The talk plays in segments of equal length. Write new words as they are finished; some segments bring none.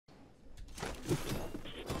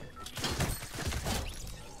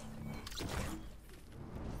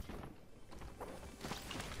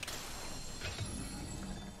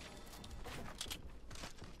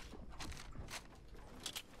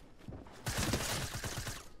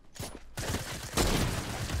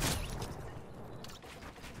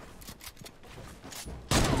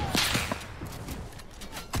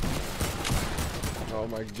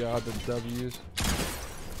my god, the W's.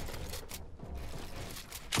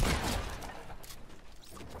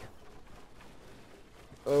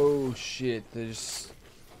 Oh shit, they just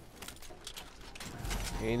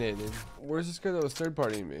ain't it, dude. Where's this guy that was third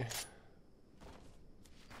partying me?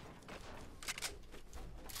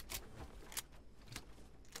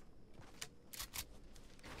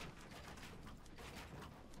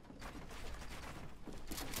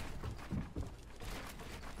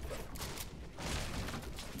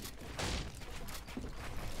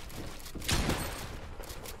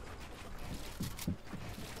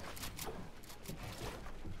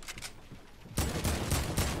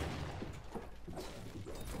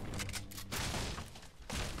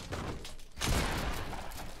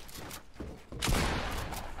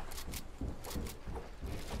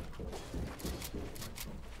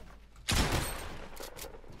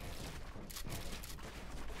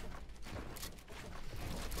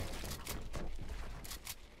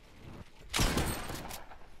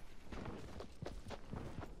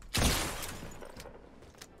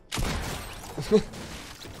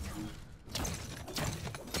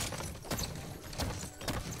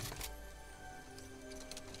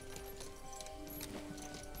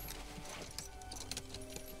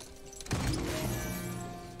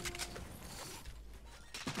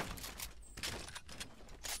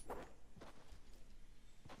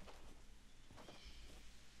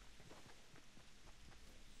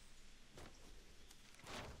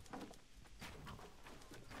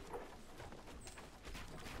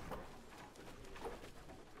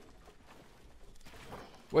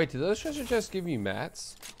 Wait, did those treasure chests give you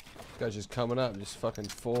mats? This guy's just coming up, just fucking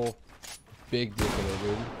full big dick in it,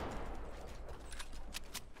 dude.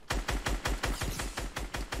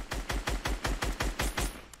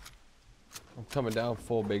 I'm coming down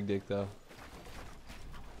full big dick though.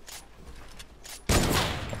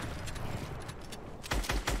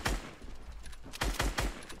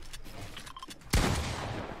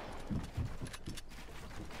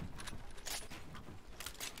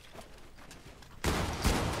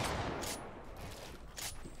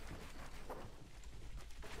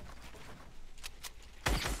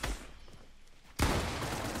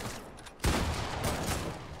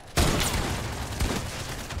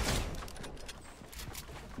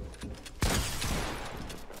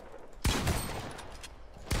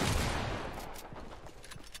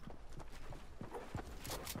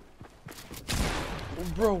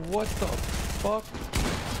 Bro, what the fuck?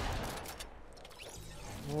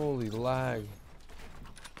 Holy lag.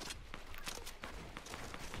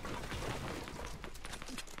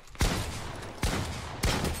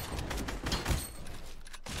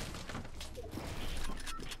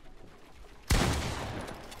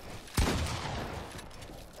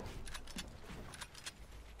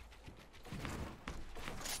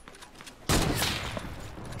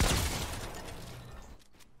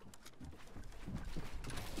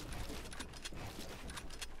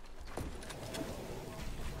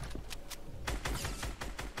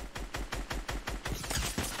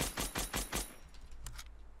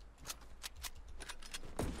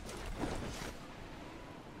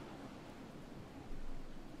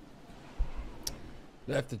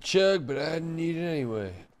 Left the chug, but I didn't need it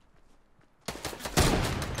anyway. I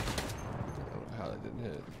don't know how that didn't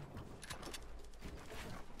hit.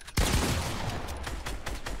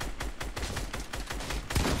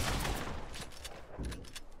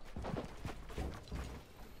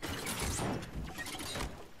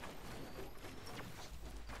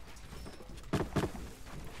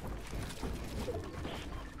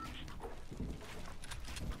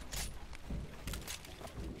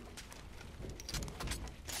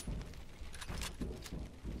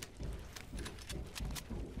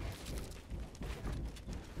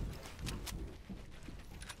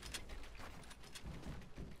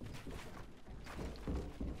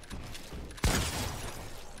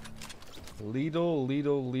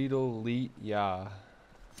 Lidl, yeah.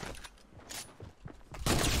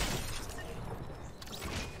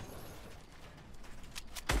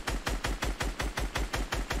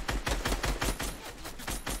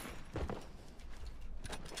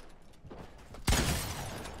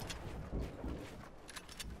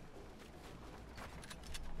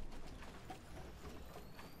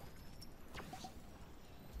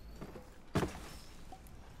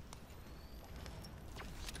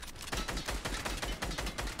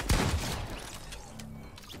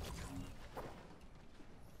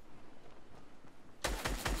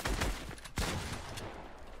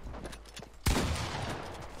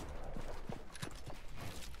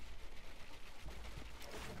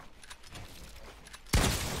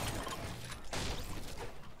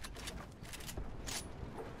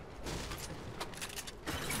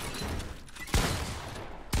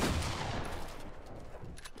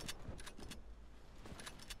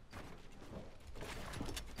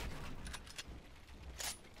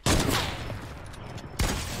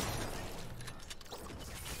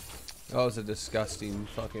 That was a disgusting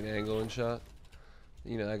fucking angle and shot.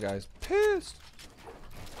 You know, that guy's pissed.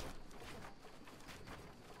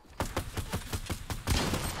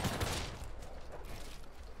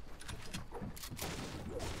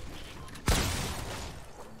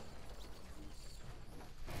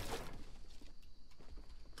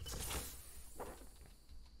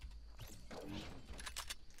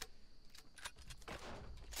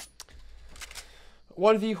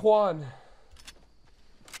 One v Juan.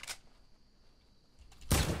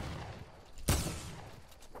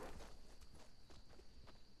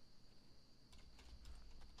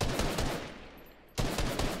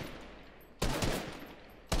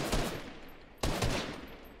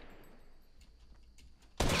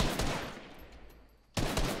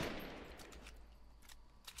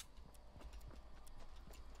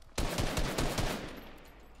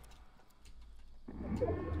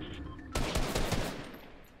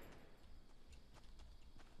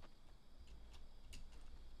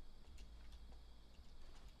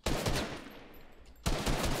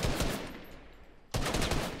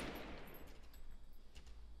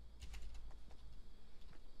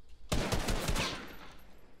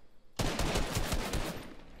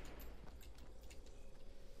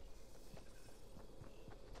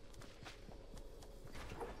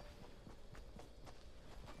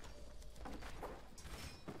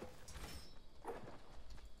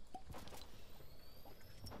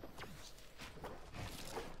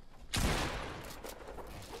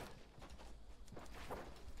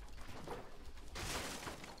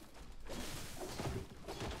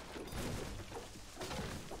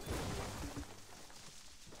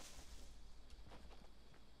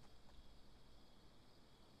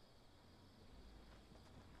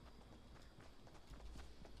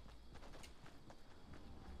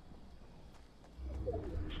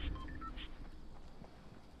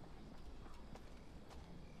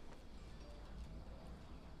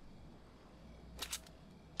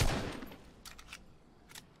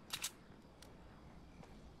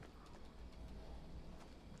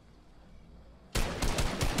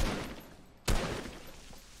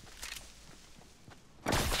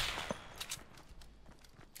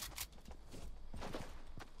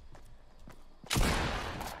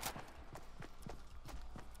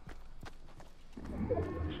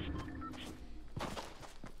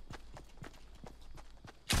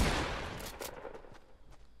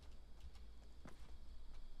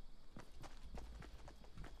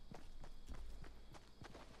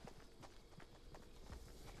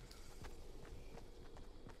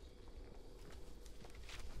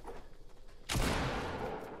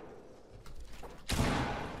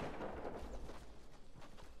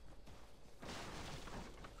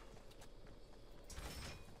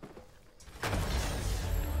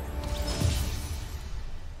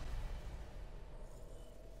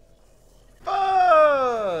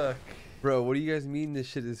 Bro, what do you guys mean this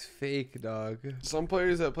shit is fake, dog? Some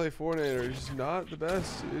players that play Fortnite are just not the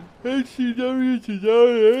best, dude.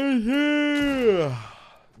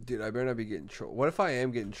 Dude, I better not be getting trolled. What if I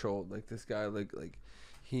am getting trolled? Like this guy, like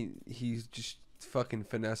he's just fucking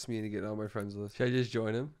finessed me into getting on my friends list. Should I just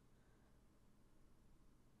join him?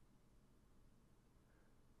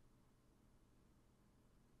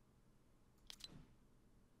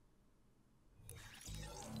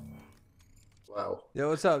 Wow. Yo,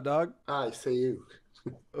 what's up, dog? I see you.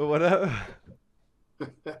 What up?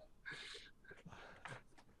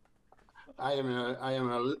 I am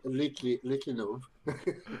a little noob.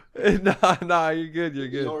 Nah, you're good. You're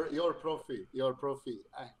good. Your profi.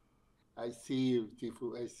 I see you,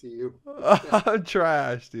 Tifu. I see you. I'm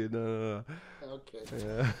trash, dude. No. Okay.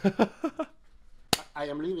 Yeah. I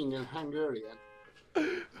am living in Hungary.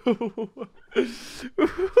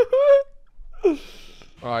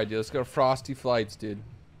 Alright, dude, let's go Frosty Flights, dude.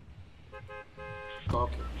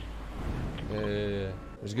 Okay. Yeah.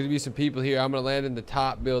 There's gonna be some people here. I'm gonna land in the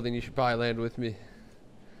top building. You should probably land with me.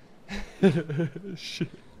 Shit.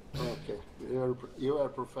 Okay. You are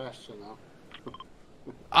professional.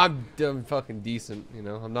 I'm fucking decent, you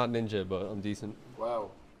know. I'm not ninja, but I'm decent.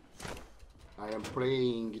 Wow. I am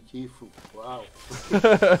playing Tifu. Wow.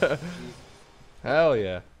 Hell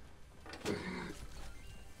yeah.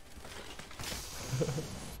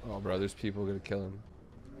 Oh, bro, there's people gonna kill him.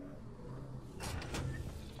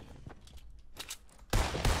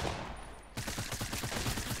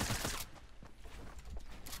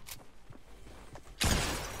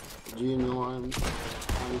 Do you know I'm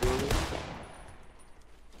going?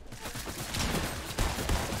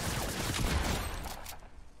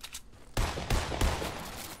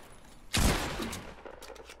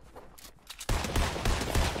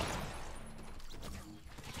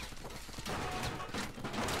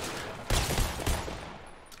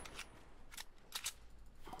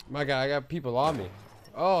 My guy, I got people on me.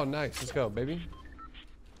 Oh, nice. Let's go, baby.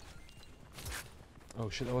 Oh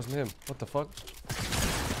shit, that wasn't him. What the fuck?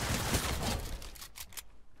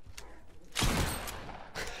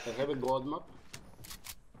 I have a gold map.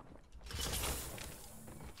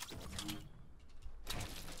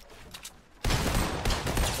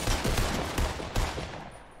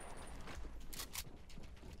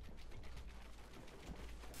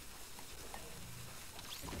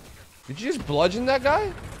 Did you just bludgeon that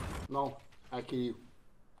guy? No, I kill you.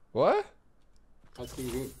 What? I kill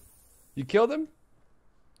him. You killed him?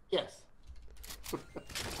 Yes.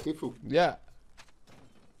 Tifu. Yeah.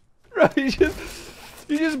 Bro, you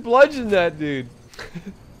just bludgeoned that dude.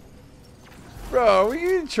 Bro, are we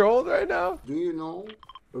getting trolled right now? Do you know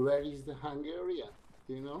where is the Hungary?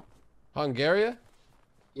 Do you know? Hungary?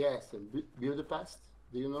 Yes, in Budapest.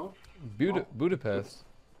 Do you know? Budapest.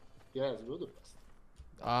 Yes, Budapest.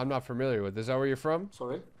 I'm not familiar with. Is that where you're from?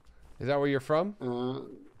 Sorry? Is that where you're from?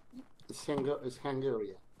 It's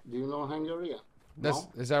Hungary. Do you know Hungary? That's,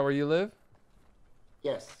 No? is that where you live?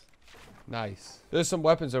 Yes. Nice. There's some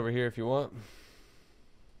weapons over here if you want.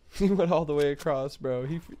 He went all the way across, bro.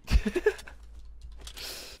 He.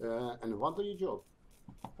 And what do you do?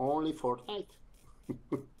 Only Fortnite?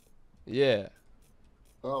 Yeah.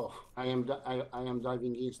 Oh, I am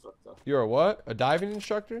diving instructor. You're a what? A diving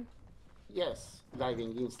instructor? Yes,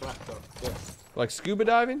 diving instructor. Yes. Like scuba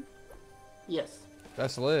diving? Yes.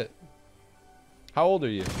 That's lit. How old are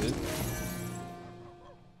you, dude?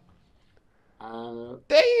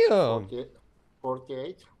 Damn!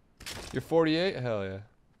 48. You're 48? Hell yeah.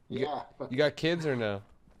 Yeah. You got kids or no?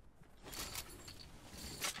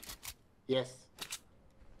 Yes.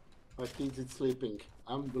 My kids is sleeping.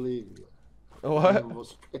 Unbelievable. What?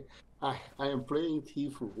 I am playing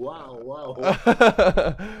Tifu. Wow, wow.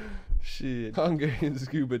 Shit. Hungarian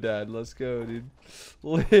scuba dad. Let's go, dude.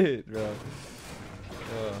 Lit, bro.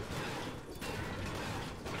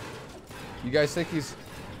 You guys think he's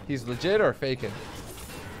legit or faking?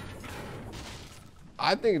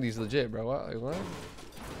 I think he's legit, bro. What?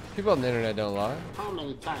 People on the internet don't lie. How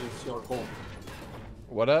many times you're home?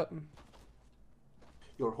 What up?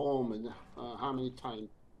 You're home and how many times?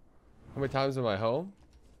 How many times am I home?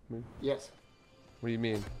 Yes. What do you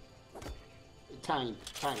mean? Time.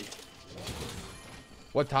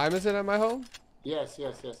 What time is it at my home? Yes.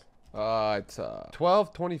 It's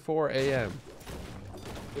 12:24 a.m.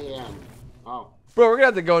 AM. Oh. Bro, we're gonna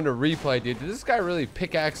have to go into replay, dude. Did this guy really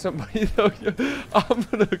pickaxe somebody though? I'm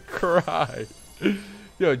gonna cry.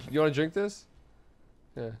 Yo, you wanna drink this?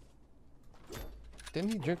 Yeah.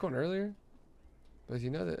 Didn't he drink one earlier? But you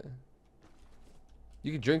know that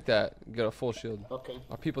you can drink that and get a full shield. Okay.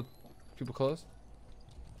 Are people close?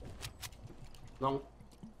 No.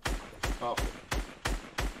 Oh.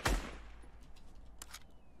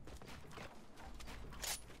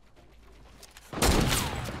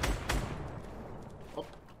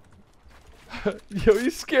 Yo,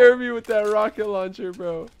 you scared me with that rocket launcher,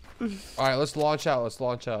 bro. Alright, let's launch out.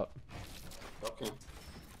 Okay.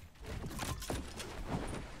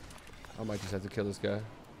 I might just have to kill this guy.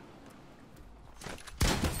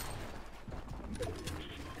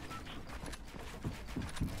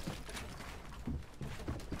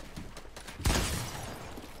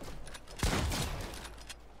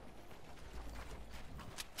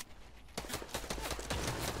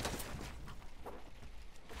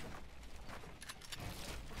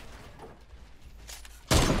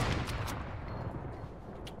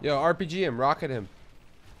 Yo, RPG him, rocket him.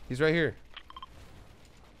 He's right here.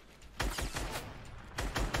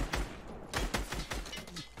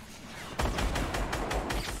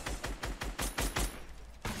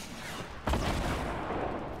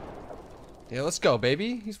 Yeah, let's go,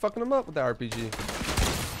 baby. He's fucking him up with the RPG.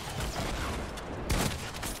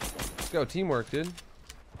 Let's go, teamwork, dude.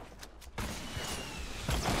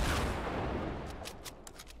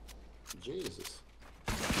 Jesus.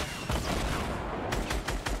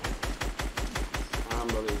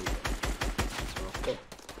 Unbelievable. Okay.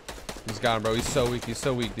 He's got him, bro. He's so weak,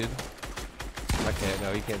 dude. I can't.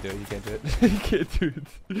 No, he can't do it. He can't do it. He can't do it.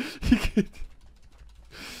 He can't.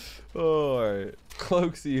 Oh, alright.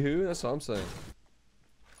 Cloaksy who? That's what I'm saying.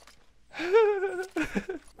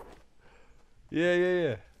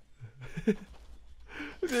 Yeah.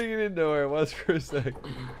 I think he didn't know where it was for a sec.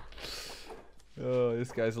 Oh,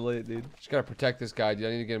 this guy's lit, dude. Just gotta protect this guy, dude.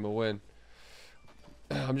 I need to get him a win.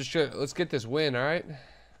 I'm just trying. Let's get this win, alright?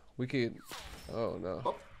 We could. Oh,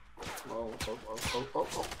 no.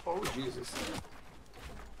 Oh, Jesus.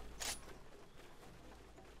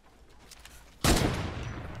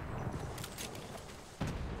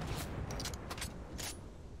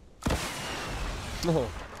 No.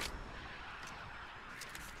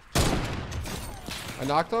 I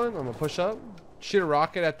knocked on. I'm gonna push up. Shoot a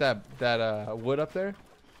rocket at that wood up there.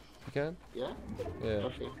 You can? Yeah? Yeah.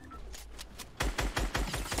 Okay.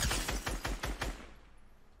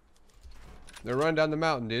 They're running down the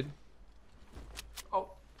mountain, dude. Oh.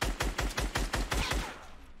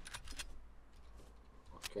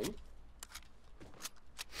 Okay.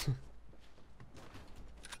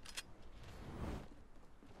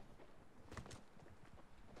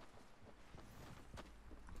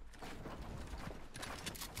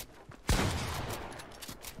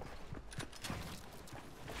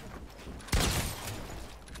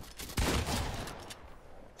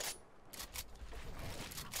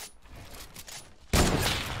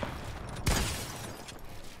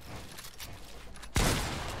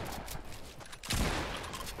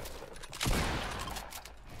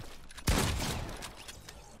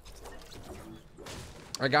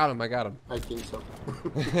 I got him. I got him. I think so.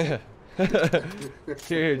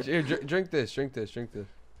 Here, drink this. Drink this.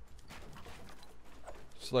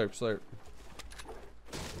 Slurp.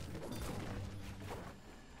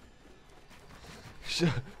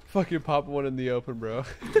 Fucking pop one in the open, bro.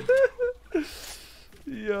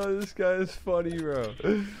 Yo, this guy is funny, bro.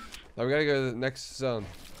 Now we gotta go to the next zone.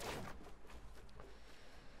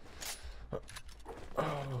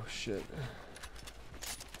 Oh shit.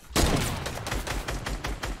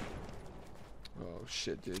 Oh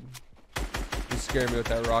shit, dude. You scared me with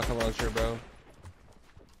that rocket launcher, bro.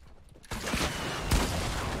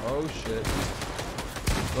 Oh shit.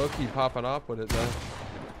 Low-key popping up with it though.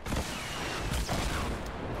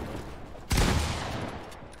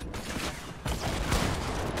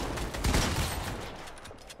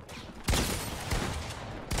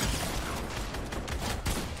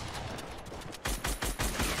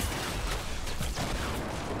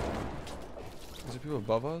 Is there people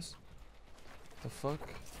above us? The fuck?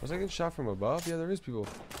 Was I getting shot from above? Yeah, there is people.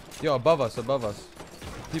 Yo, above us.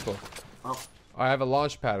 People. Oh. I have a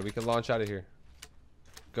launch pad. We can launch out of here.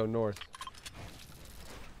 Go north.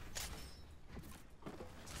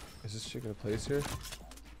 Is this shit gonna place here?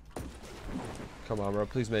 Come on, bro.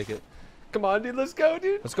 Please make it. Come on, dude. Let's go,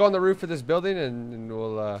 dude. Let's go on the roof of this building and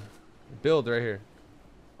we'll build right here.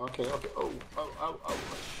 Okay. Oh.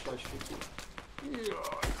 I shoot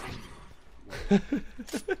you.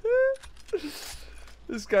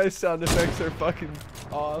 This guy's sound effects are fucking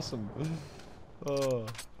awesome. Oh,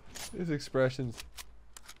 his expressions,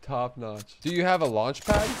 top notch. Do you have a launch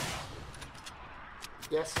pad?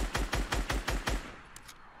 Yes.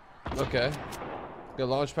 Okay. Got a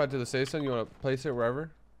launch pad to the safe zone. You want to place it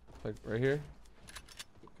wherever? Like right here?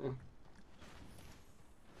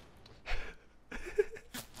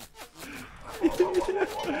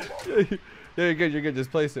 Okay. Yeah, you're good.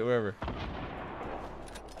 Just place it wherever.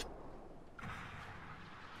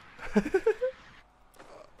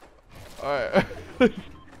 Alright.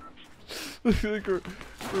 Looks like we're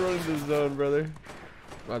running the zone, brother.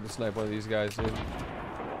 I'll have to snipe one of these guys, dude.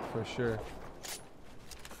 For sure.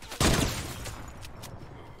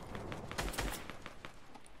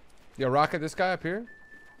 Yo, rocket this guy up here?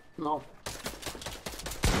 No.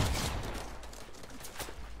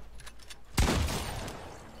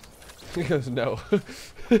 He goes, no.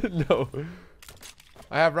 No.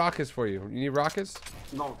 I have rockets for you. You need rockets?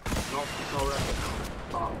 No rocket.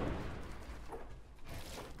 Oh.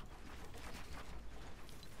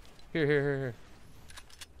 Here.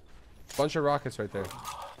 Bunch of rockets right there.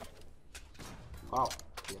 Wow.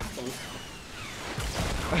 Yeah, thanks.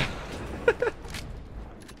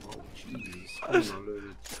 Oh, jeez. I'm not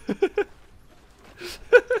learning.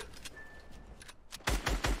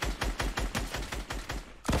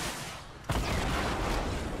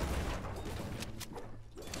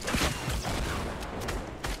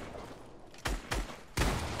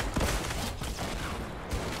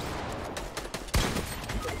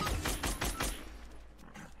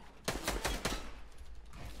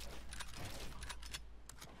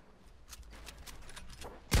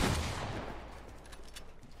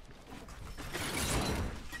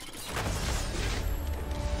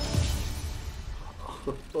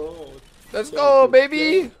 Oh, Let's go,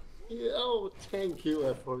 baby! Oh, thank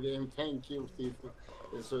you for game. Thank you, Steve.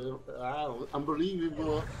 It's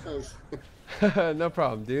unbelievable. No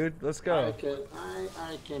problem, dude. Let's go.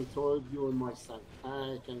 I can throw you on my side.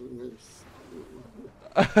 I can.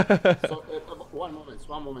 So one moment,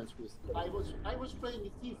 please. I was playing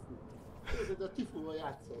with Tifu. The Tifu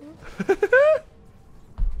reactor.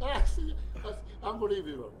 That's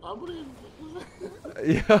unbelievable.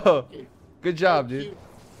 Yo, Okay. good job, Thank dude. you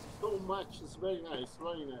so much. It's very nice.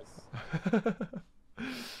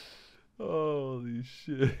 Holy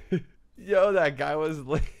shit. Yo, that guy was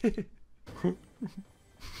lit.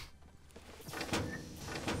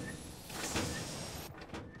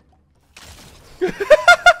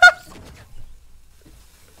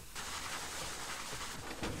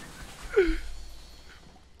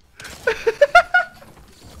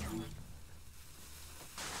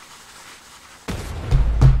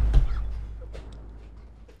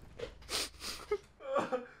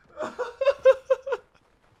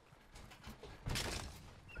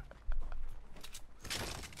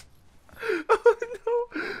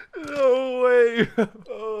 No way.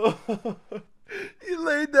 Oh, you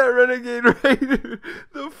laid that Renegade Raider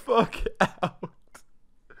the fuck out.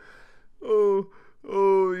 Oh,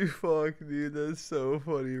 holy fuck, dude. That's so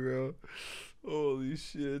funny, bro. Holy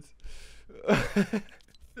shit.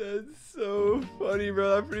 That's so funny,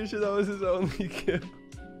 bro. I'm pretty sure that was his only kill.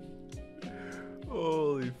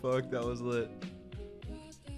 Holy fuck, that was lit.